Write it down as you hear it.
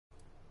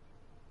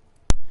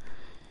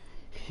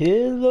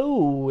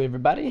Hello,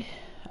 everybody.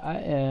 I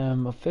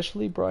am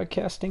officially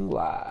broadcasting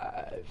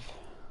live.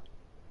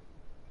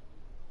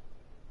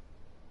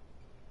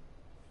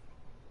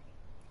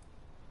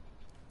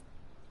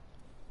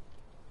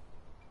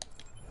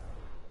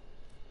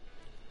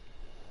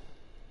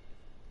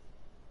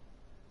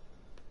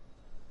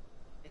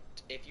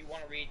 If you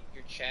want to read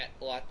your chat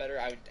a lot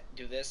better, I would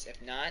do this. If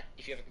not,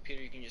 if you have a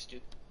computer, you can just do.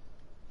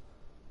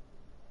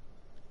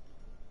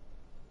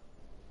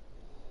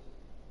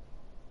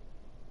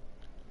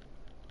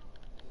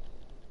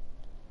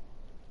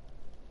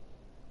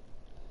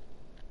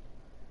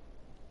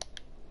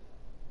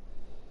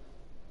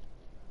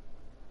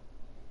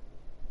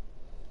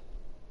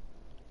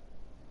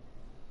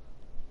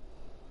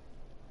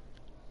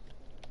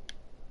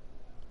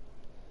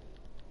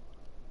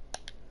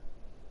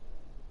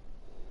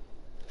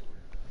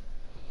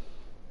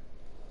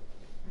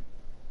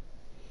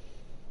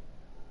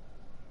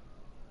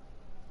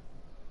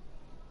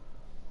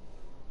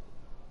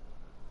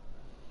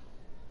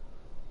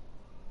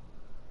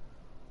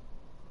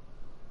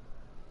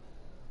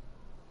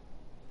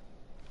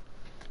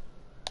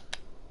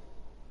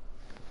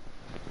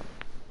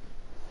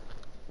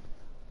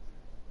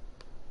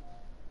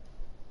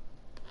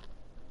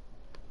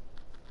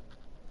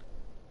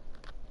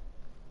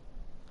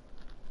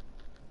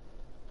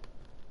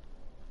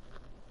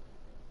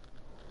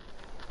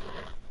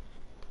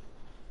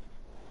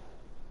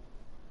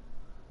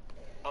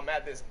 I'm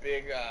at this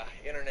big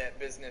internet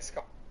business.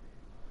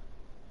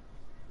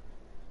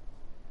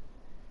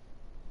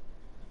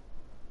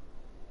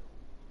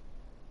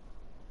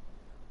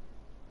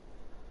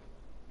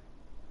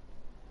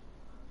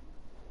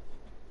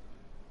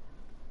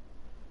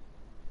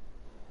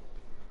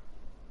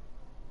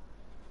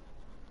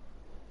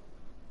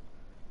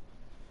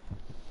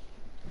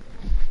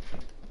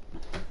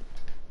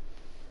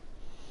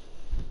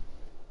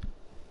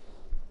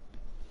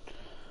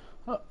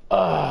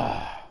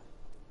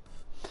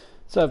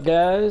 What's up,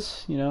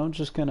 guys? You know,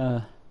 just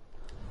gonna,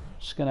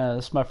 this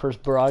is my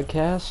first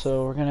broadcast,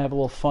 so we're gonna have a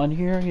little fun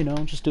here, you know,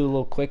 just do a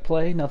little quick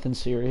play, nothing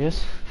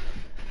serious.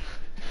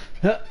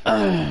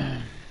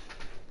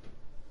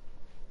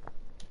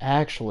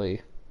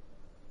 Actually,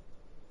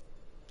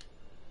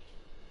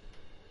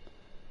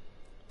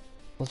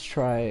 let's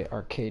try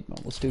arcade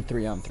mode. Let's do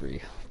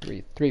 3-on-3,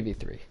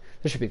 3v3.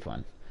 This should be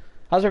fun.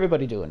 How's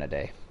everybody doing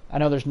today? I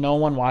know there's no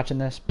one watching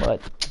this,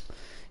 but,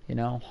 you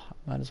know,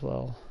 might as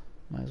well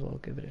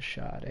give it a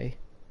shot, eh?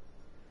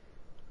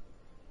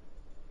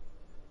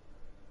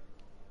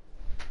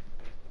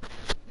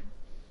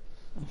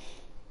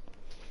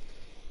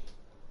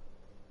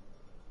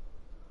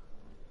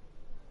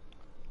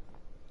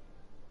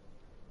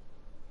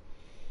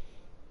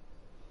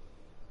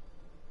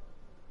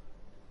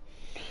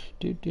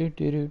 Do do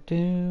do do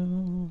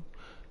do.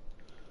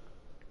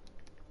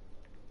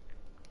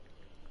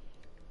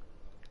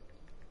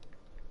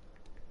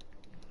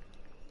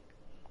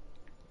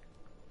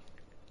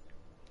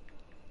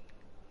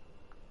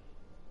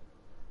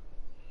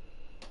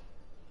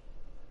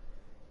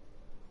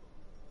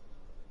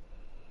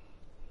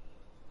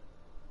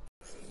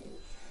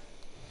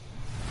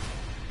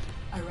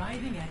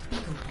 Arriving at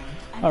Eagle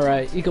Point.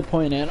 Alright, Eagle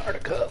Point,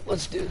 Antarctica.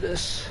 Let's do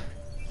this.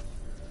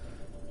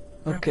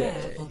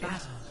 Okay. I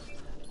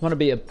want to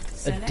be a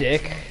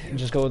dick and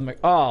just go with my...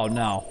 Oh,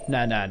 no.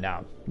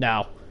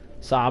 No.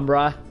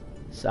 Sombra.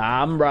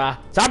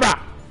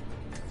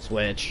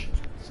 Switch.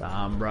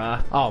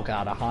 Sombra. Oh,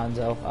 God, a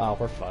Hanzo. Oh,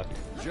 we're fucked.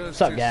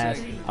 What's up,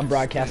 guys? I'm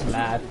broadcasting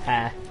live.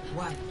 Ha.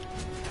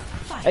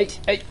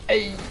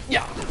 Hey,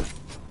 yeah.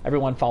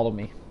 Everyone follow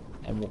me,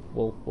 and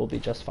we'll be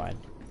just fine.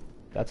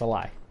 That's a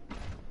lie.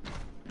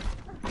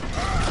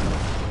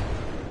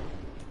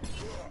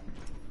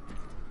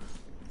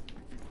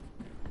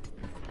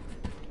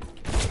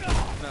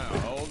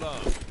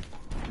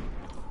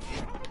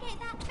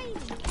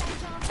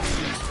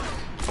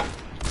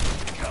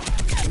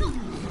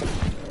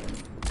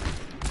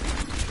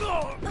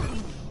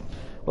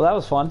 Well, that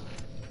was fun.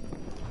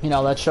 You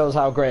know, that shows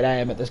how great I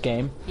am at this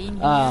game.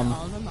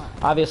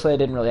 Obviously, I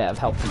didn't really have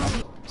help from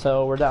them.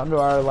 So we're down to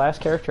our last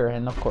character,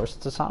 and of course,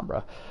 it's a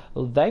Sombra.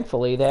 Well,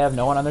 thankfully, they have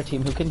no one on their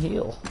team who can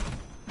heal.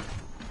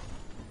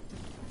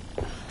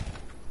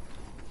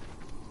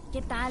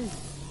 ¿Qué tal?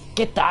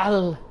 ¿Qué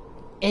tal?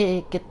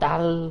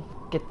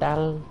 ¿Qué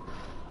tal?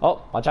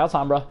 Oh, watch out,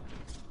 Sombra.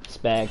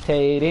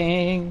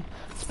 Spectating.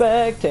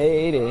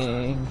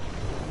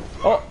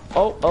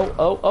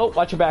 Oh,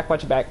 watch your back.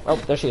 Oh,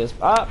 there she is.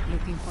 Ah.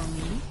 Looking for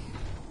me?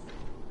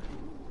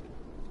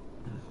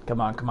 Come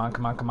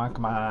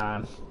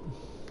on.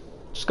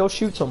 Just go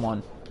shoot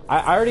someone.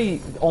 I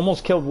already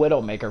almost killed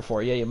Widowmaker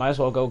for you. You might as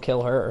well go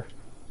kill her.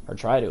 Or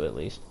try to, at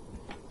least.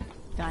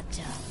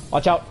 Gotcha.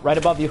 Watch out, right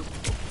above you.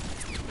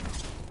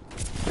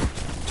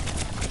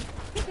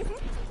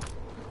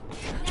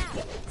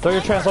 Throw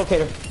your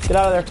translocator. Get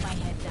out of there.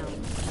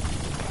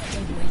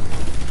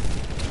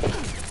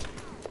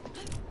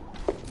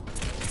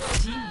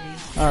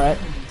 Alright.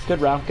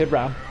 Good round.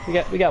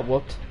 We got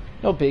whooped.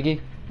 No biggie.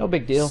 No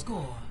big deal.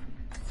 Score.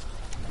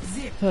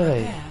 0.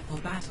 Hey. Prepare for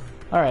battle.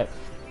 Alright.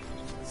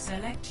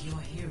 Select your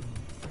hero.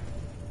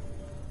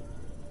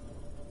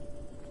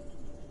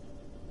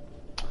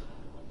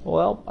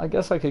 Well, I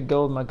guess I could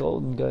go with my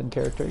golden gun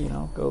character, you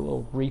know, go a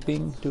little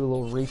reaping, do a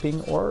little reaping,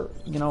 or,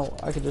 you know,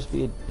 I could just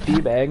be a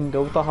D-bag and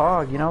go with the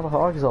hog, you know, the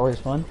hog is always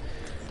fun.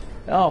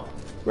 Oh,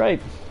 great.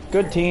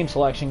 Good team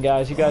selection,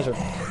 guys. You guys are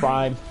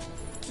prime.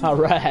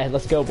 Alright,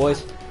 let's go,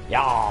 boys.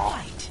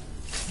 Yaw!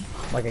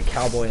 Like a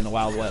cowboy in the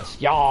Wild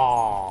West.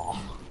 Yaw!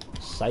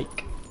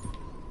 Psych.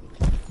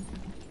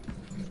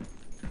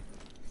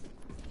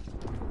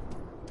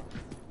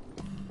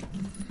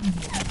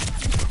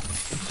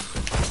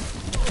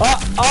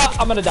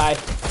 I'm gonna die.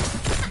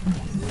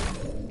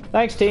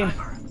 Thanks, team.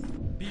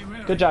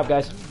 Good job,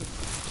 guys.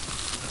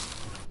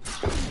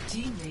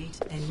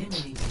 Teammate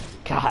eliminated.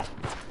 God.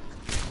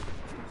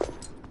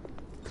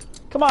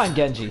 Come on,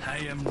 Genji. I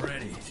am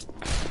ready.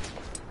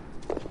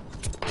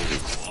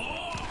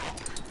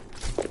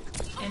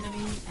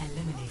 Enemy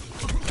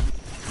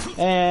eliminated.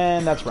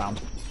 And that's round.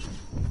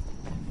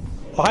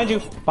 Behind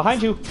you.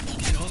 Behind you.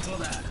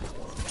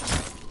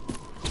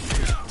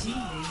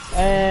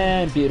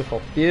 And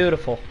beautiful.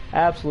 Beautiful.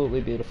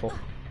 Absolutely beautiful.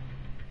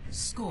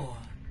 Score.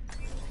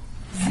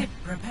 Zip.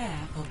 Prepare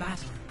for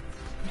battle.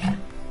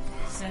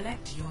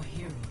 Select your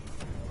hero.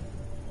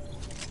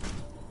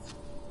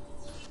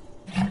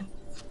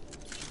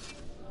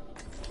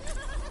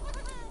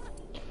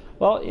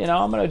 Well, you know,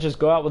 I'm gonna just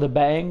go out with a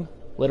bang,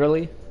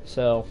 literally.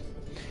 So,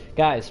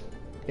 guys,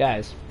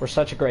 we're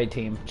such a great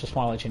team. Just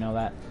want to let you know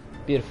that.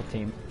 Beautiful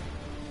team.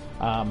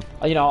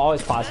 You know,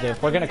 always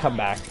positive. We're gonna come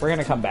back. We're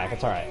gonna come back.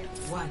 It's all right.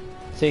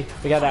 See,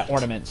 we got that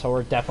ornament, so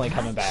we're definitely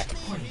coming back.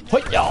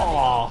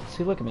 Hi-yah!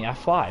 See, look at me. I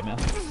fly, man.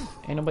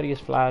 Ain't nobody as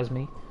fly as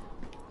me.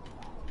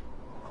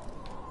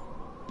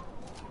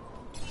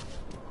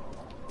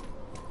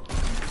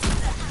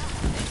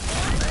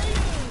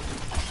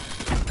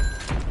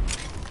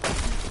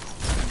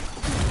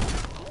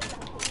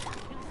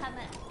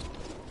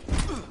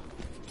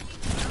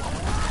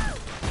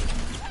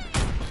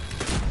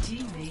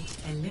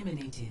 Teammate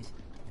eliminated.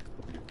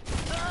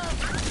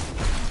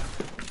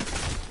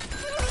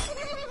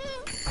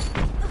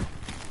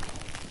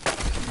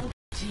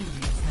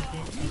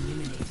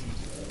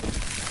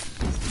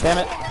 Damn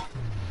it.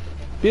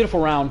 Beautiful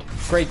round.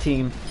 Great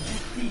team.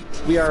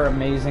 We are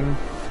amazing.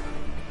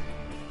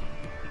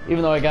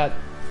 Even though I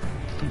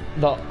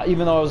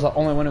was the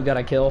only one who got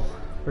a kill,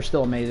 we're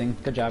still amazing.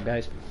 Good job,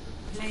 guys.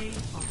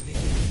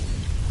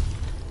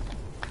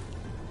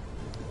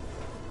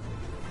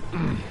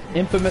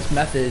 Infamous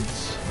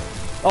methods.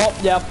 Oh,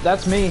 yeah,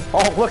 that's me.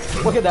 Oh,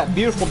 look at that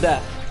beautiful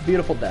death.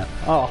 Beautiful death.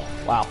 Oh,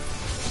 wow.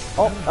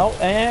 Oh,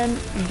 and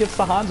he gets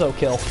the Hanzo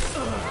kill.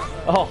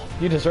 Oh,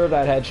 you deserve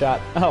that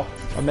headshot. Oh,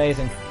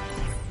 amazing.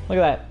 Look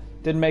at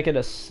that. Didn't make it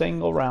a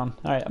single round.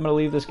 Alright, I'm gonna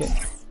leave this game.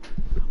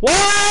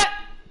 What?!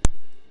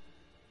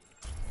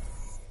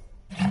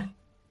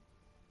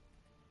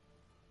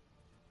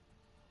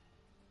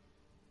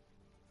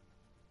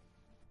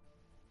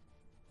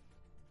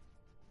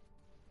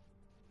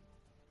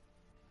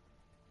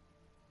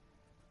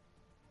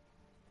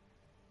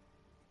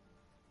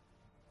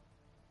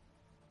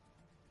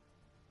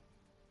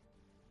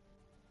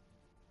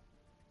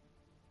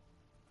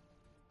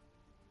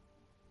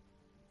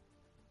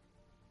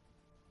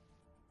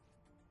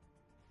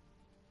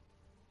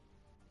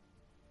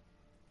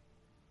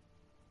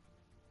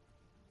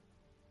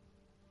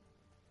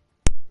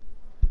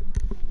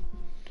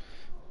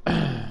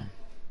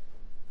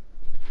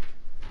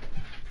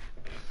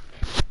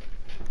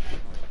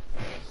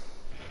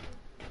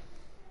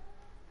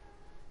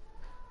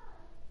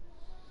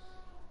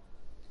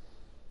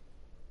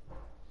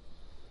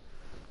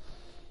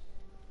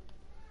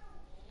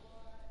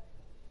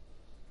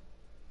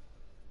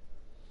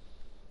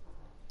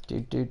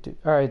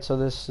 Alright, so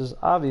this is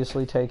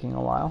obviously taking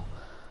a while.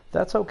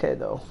 That's okay,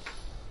 though.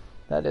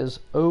 That is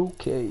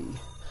okay.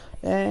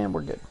 And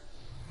we're good.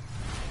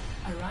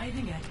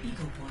 Arriving at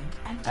Eagle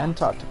Point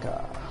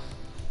Antarctica.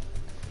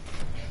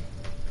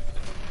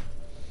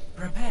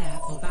 Prepare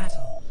for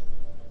battle.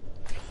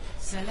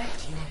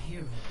 Select your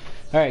hero.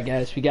 Alright,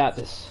 guys, we got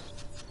this.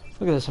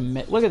 Look at this.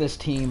 Look at this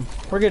team.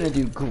 We're gonna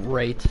do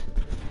great.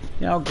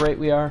 You know how great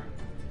we are?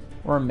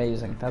 We're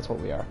amazing. That's what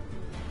we are.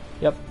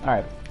 Yep.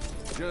 Alright.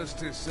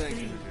 Just a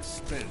second to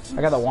dispense.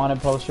 I got the wanted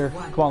poster.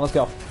 Come on, let's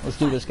go. Let's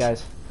do this,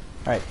 guys.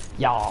 Alright.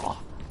 Yaw.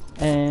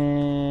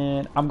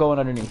 And I'm going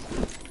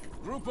underneath.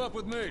 Group up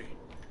with me.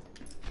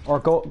 Or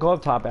go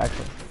up top,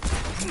 actually.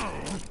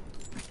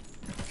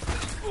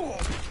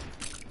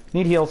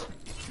 Need heals.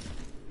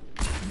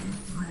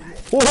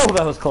 Whoa,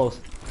 that was close.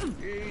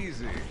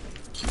 Easy.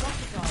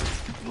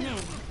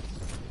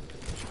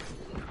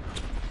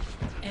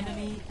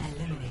 Enemy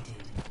eliminated.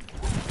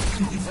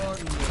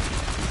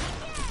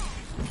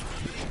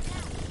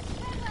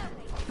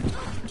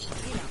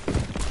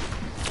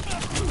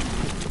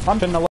 I'm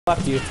shouldn't have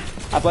left you.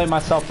 I blame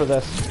myself for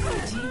this.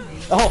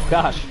 Oh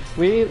gosh,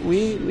 we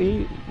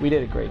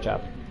did a great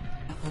job.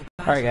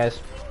 All right, guys,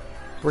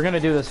 we're gonna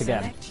do this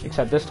again.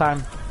 Except this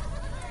time,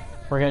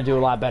 we're gonna do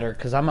a lot better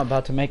because I'm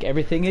about to make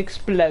everything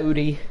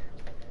explodey.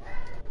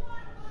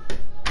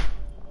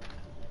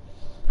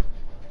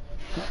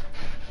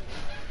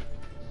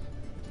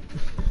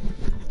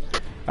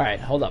 All right,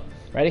 hold up.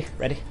 Ready?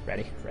 Ready?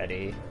 Ready?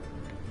 Ready?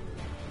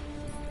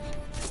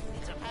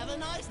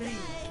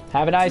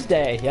 Have a nice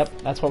day.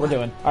 Yep, that's what we're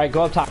doing. All right,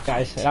 go up top,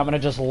 guys. And I'm gonna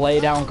just lay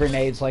down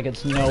grenades like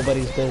it's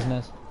nobody's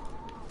business.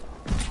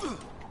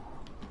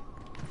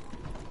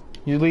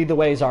 You lead the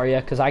way,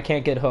 Zarya, because I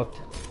can't get hooked.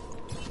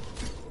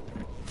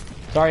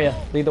 Zarya,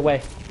 lead the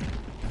way.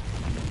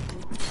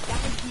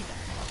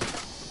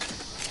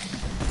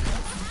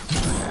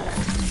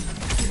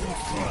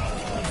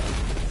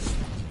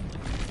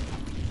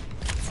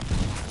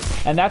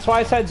 And that's why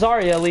I said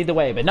Zarya, lead the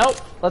way. But nope,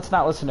 let's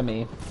not listen to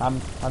me. I'm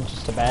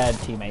just a bad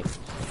teammate.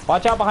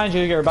 Watch out behind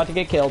you, you're about to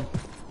get killed.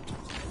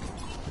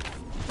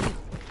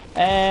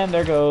 And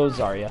there goes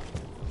Zarya.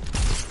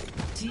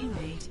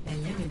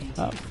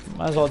 Oh,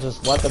 might as well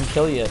just let them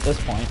kill you at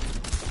this point.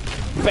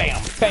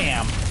 Bam!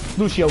 Bam!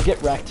 Lucio, get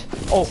wrecked.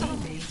 Oh!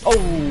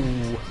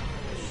 Oh!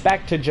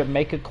 Back to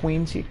Jamaica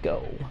Queens you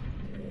go.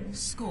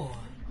 Score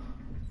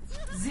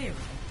 0.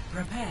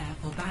 Prepare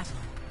for battle.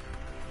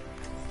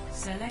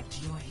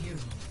 Select your hero.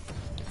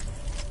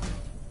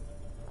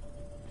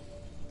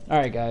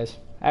 Alright guys,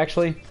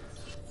 actually,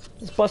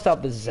 let's bust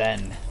out the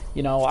Zen.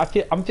 You know,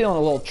 I'm feeling a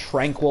little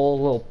tranquil,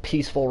 a little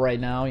peaceful right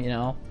now, you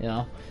know.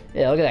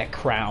 Yeah, look at that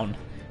crown.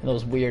 And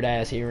those weird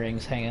ass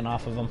earrings hanging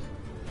off of them.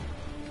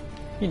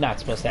 You're not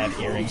supposed to have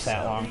earrings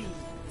that long.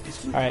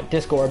 Alright,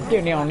 Discord.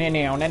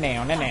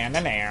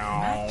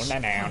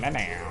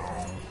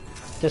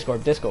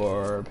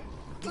 Discord.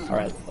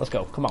 Alright, let's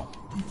go. Come on.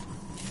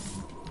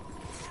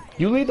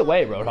 You lead the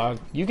way, Roadhog.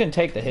 You can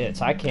take the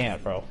hits. I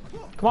can't, bro.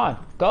 Come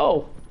on,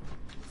 go.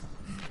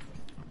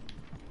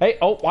 Hey,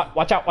 oh,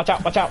 watch out, watch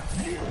out, watch out.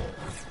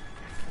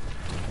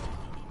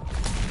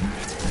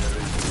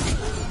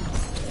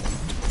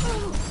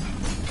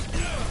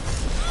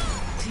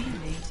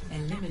 Teammate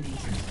eliminated.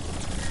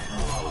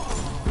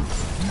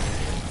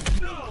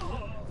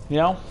 You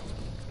know,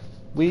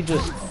 we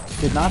just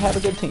did not have a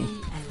good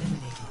team.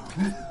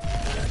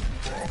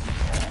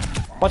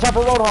 Watch out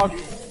for Roadhog.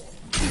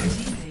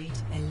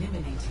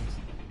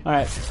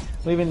 Alright,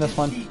 leaving this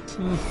one.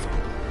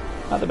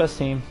 Not the best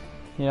team.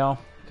 You know,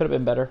 could have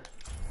been better.